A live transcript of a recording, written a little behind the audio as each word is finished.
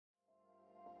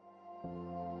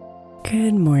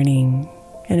Good morning,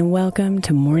 and welcome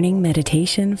to Morning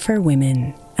Meditation for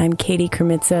Women. I'm Katie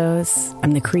Kremitzos.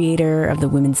 I'm the creator of the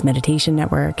Women's Meditation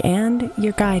Network and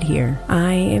your guide here.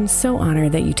 I am so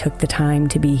honored that you took the time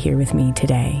to be here with me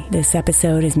today. This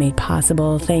episode is made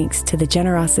possible thanks to the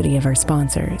generosity of our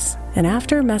sponsors. And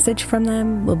after a message from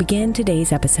them, we'll begin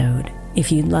today's episode.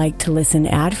 If you'd like to listen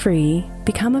ad-free,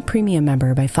 become a premium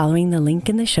member by following the link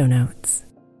in the show notes.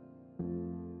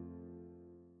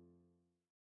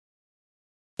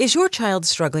 Is your child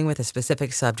struggling with a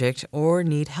specific subject or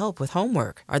need help with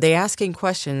homework? Are they asking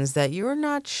questions that you're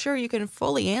not sure you can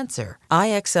fully answer?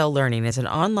 IXL Learning is an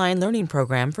online learning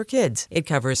program for kids. It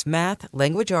covers math,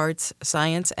 language arts,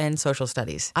 science, and social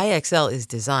studies. IXL is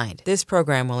designed. This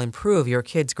program will improve your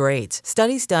kids' grades.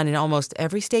 Studies done in almost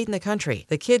every state in the country.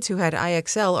 The kids who had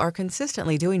IXL are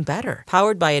consistently doing better.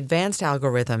 Powered by advanced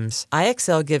algorithms,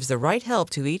 IXL gives the right help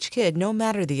to each kid no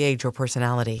matter the age or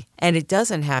personality. And it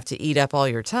doesn't have to eat up all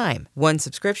your time. One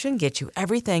subscription gets you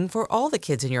everything for all the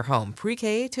kids in your home,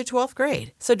 pre-K to 12th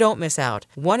grade. So don't miss out.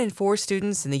 1 in 4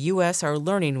 students in the U.S. are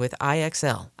learning with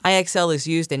IXL. IXL is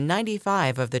used in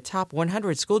 95 of the top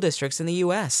 100 school districts in the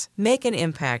U.S. Make an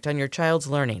impact on your child's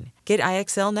learning. Get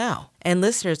IXL now. And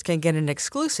listeners can get an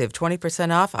exclusive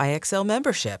 20% off IXL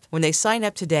membership when they sign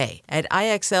up today at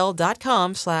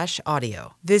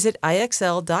IXL.com/audio. Visit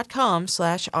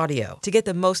IXL.com/audio to get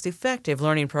the most effective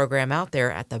learning program out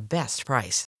there at the best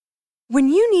price. When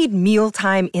you need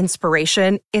mealtime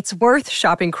inspiration, it's worth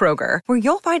shopping Kroger, where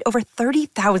you'll find over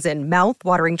 30,000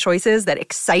 mouth-watering choices that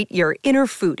excite your inner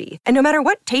foodie. And no matter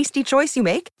what tasty choice you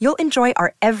make, you'll enjoy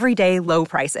our everyday low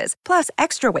prices, plus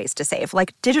extra ways to save,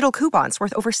 like digital coupons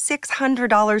worth over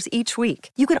 $600 each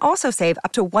week. You can also save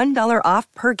up to $1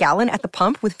 off per gallon at the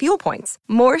pump with fuel points.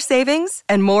 More savings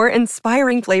and more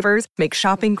inspiring flavors make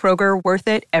shopping Kroger worth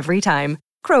it every time.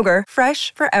 Kroger,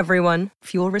 fresh for everyone.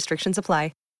 Fuel restrictions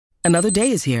apply. Another day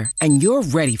is here, and you're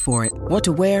ready for it. What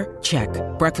to wear? Check.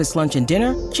 Breakfast, lunch, and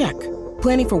dinner? Check.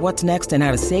 Planning for what's next and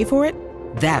how to save for it?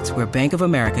 That's where Bank of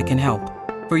America can help.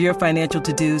 For your financial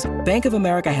to-dos, Bank of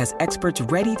America has experts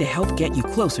ready to help get you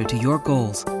closer to your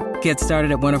goals. Get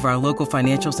started at one of our local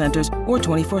financial centers or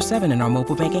 24/7 in our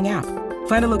mobile banking app.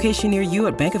 Find a location near you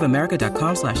at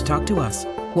bankofamerica.com/talktous.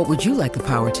 What would you like the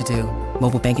power to do?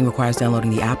 Mobile banking requires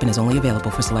downloading the app and is only available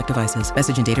for select devices.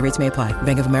 Message and data rates may apply.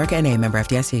 Bank of America N.A., member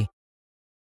FDIC.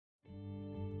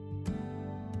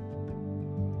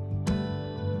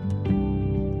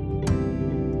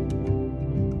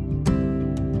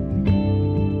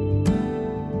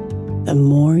 The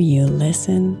more you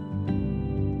listen,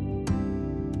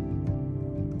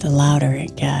 the louder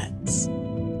it gets.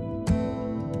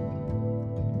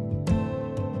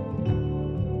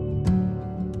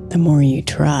 The more you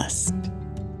trust,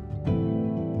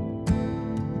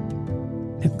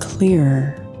 the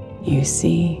clearer you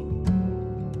see.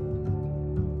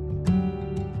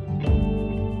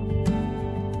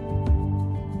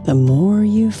 The more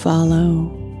you follow,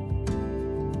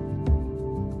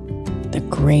 the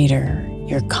greater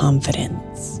your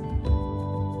confidence.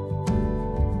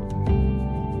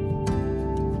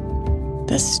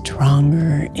 The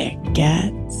stronger it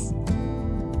gets,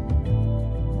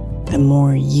 the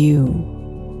more you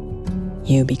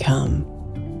become.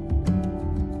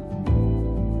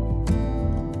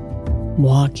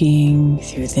 Walking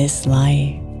through this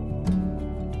life,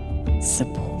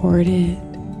 supported,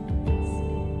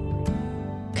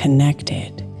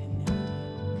 connected,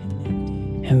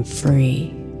 and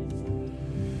free.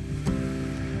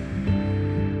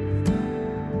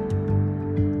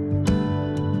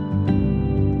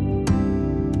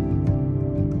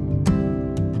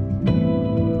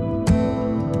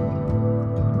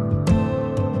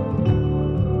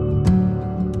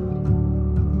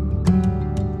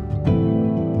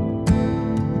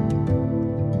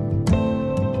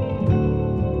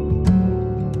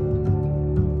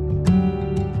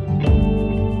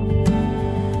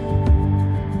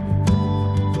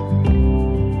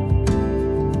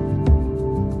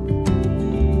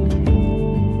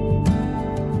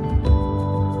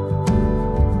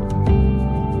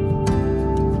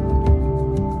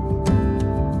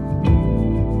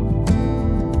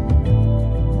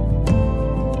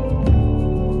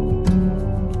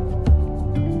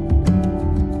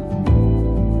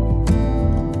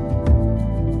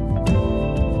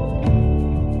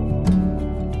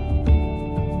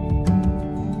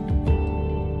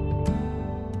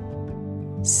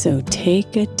 So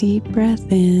take a deep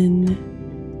breath in,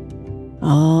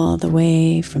 all the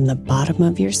way from the bottom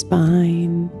of your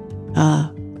spine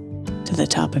up to the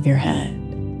top of your head,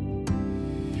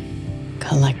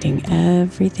 collecting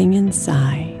everything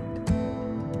inside.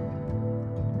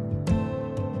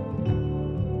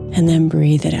 And then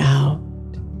breathe it out,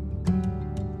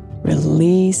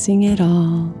 releasing it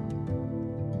all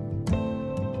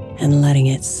and letting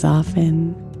it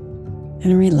soften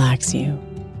and relax you.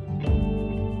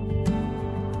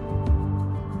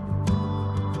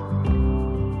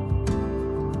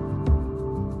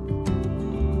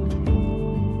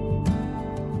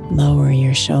 Lower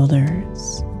your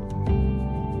shoulders.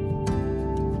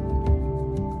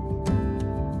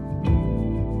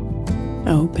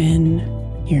 Open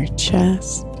your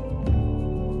chest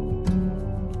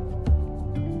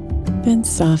and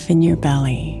soften your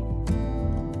belly.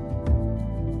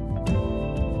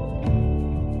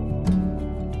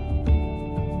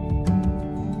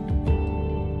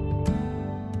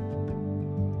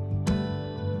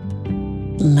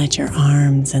 Let your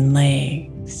arms and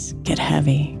legs get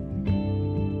heavy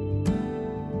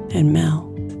and melt.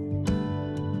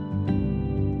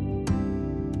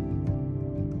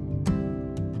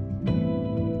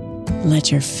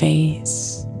 Let your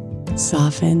face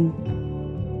soften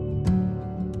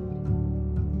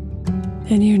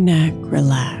and your neck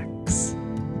relax.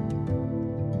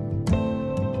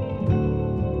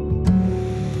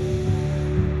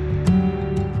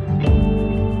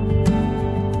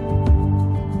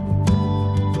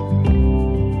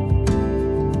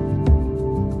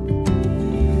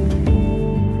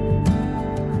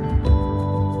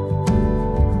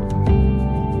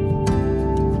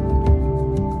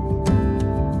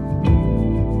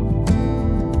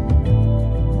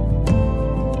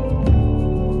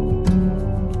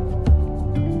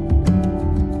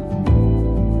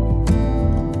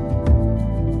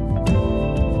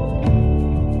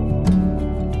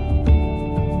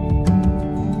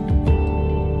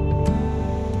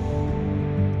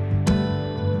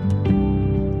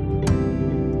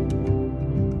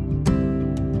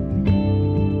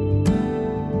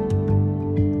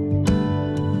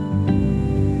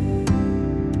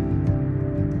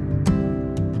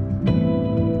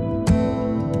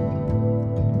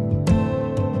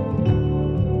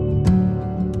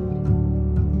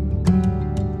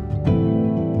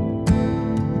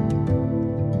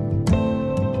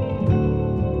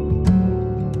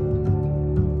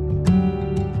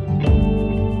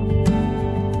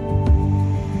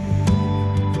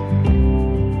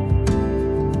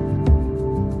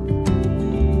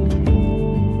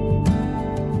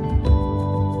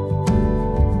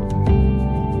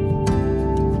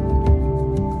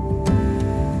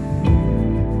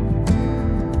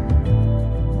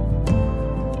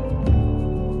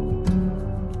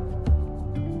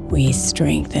 We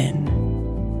strengthen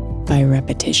by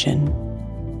repetition,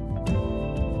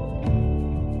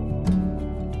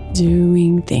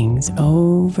 doing things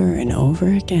over and over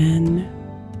again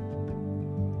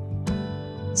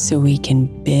so we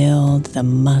can build the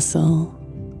muscle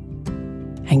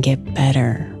and get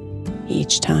better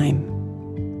each time.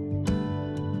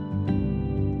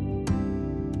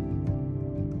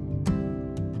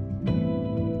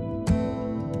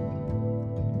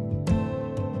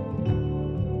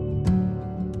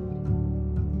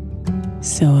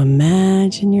 So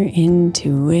imagine your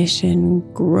intuition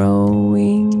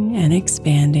growing and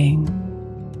expanding,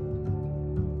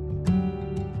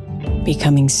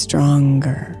 becoming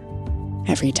stronger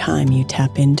every time you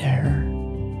tap into her,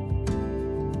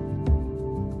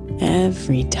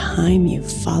 every time you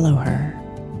follow her.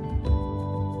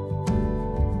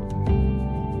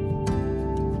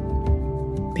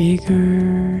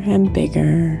 Bigger and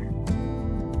bigger.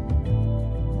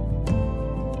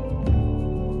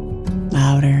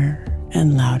 Louder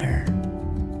and louder.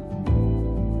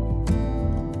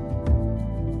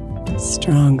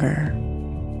 Stronger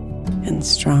and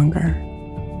stronger.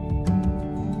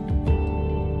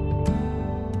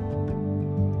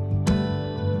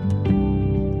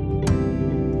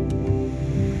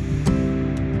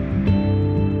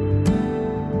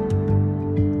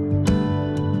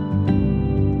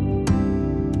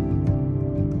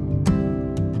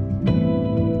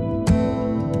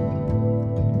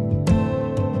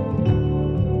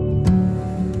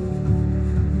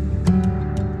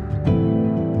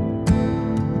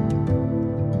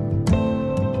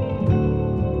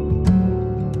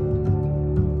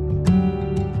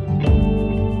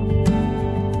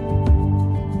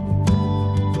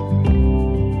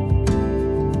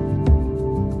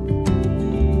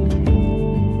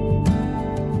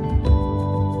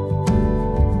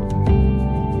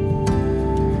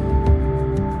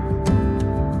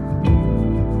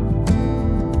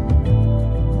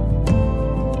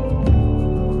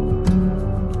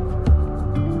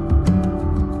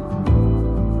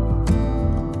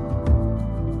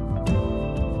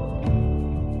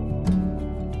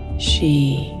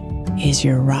 She is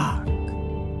your rock,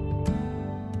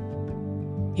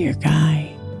 your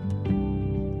guide,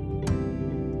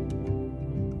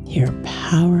 your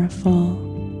powerful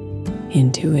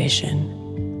intuition.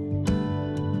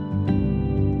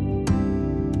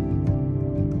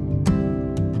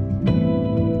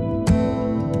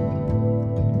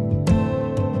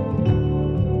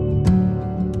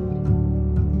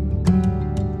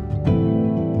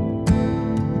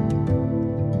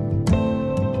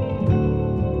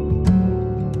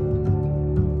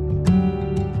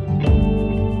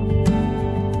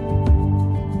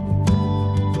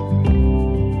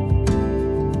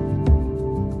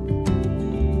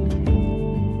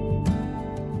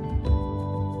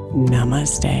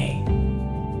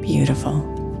 Namaste,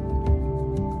 beautiful.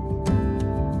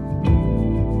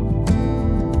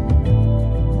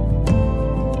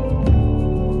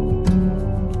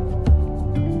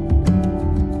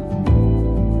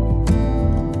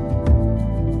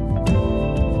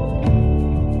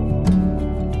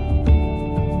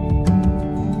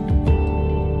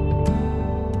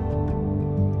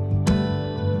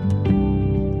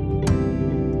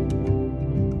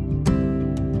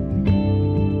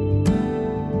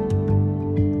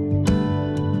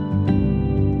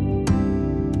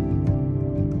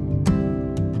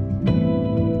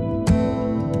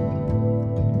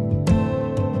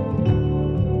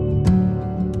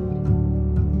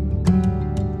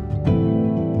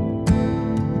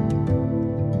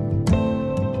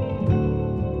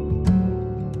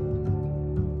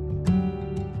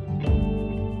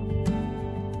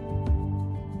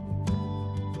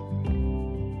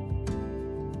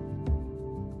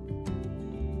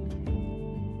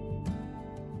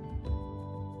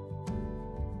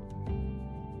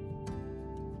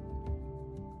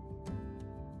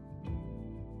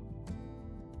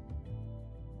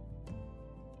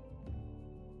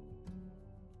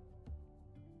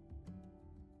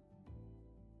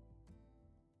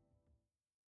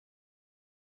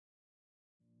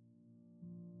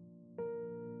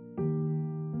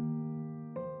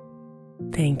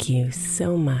 Thank you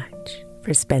so much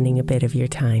for spending a bit of your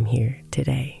time here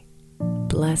today.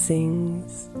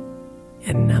 Blessings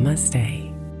and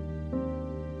namaste.